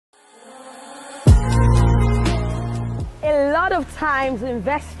of times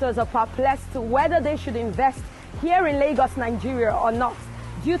investors are perplexed to whether they should invest here in Lagos, Nigeria or not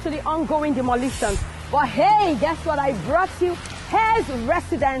due to the ongoing demolition. But hey, guess what? I brought you Heirs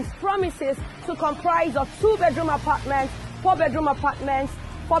residence promises to comprise of 2-bedroom apartments, 4-bedroom apartments,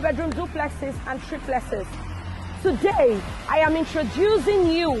 4-bedroom duplexes and triplexes. Today, I am introducing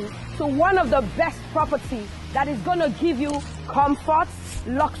you to one of the best properties that is going to give you comfort,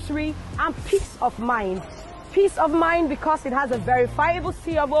 luxury, and peace of mind. Peace of mind because it has a verifiable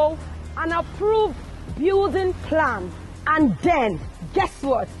CFO, an approved building plan. And then, guess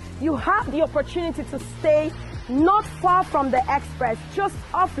what? You have the opportunity to stay not far from the Express, just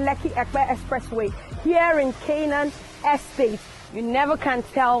off Lekki-Epe Expressway, here in Canaan Estate. You never can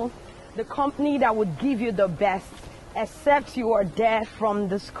tell the company that would give you the best, except you are there from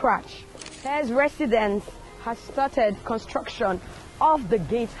the scratch. Heirs Residence has started construction of the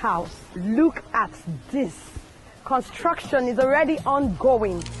gatehouse. Look at this. Construction is already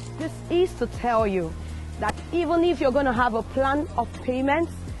ongoing. This is to tell you that even if you're going to have a plan of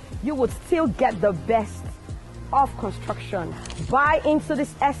payments, you would still get the best of construction. Buy into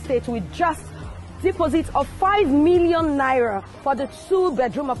this estate with just deposit of 5 million naira for the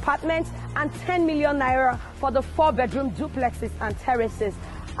 2-bedroom apartments and 10 million naira for the 4-bedroom duplexes and terraces.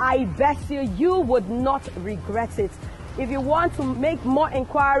 I bet you would not regret it. If you want to make more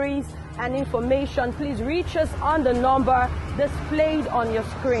inquiries and information, please reach us on the number displayed on your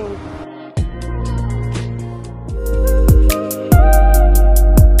screen.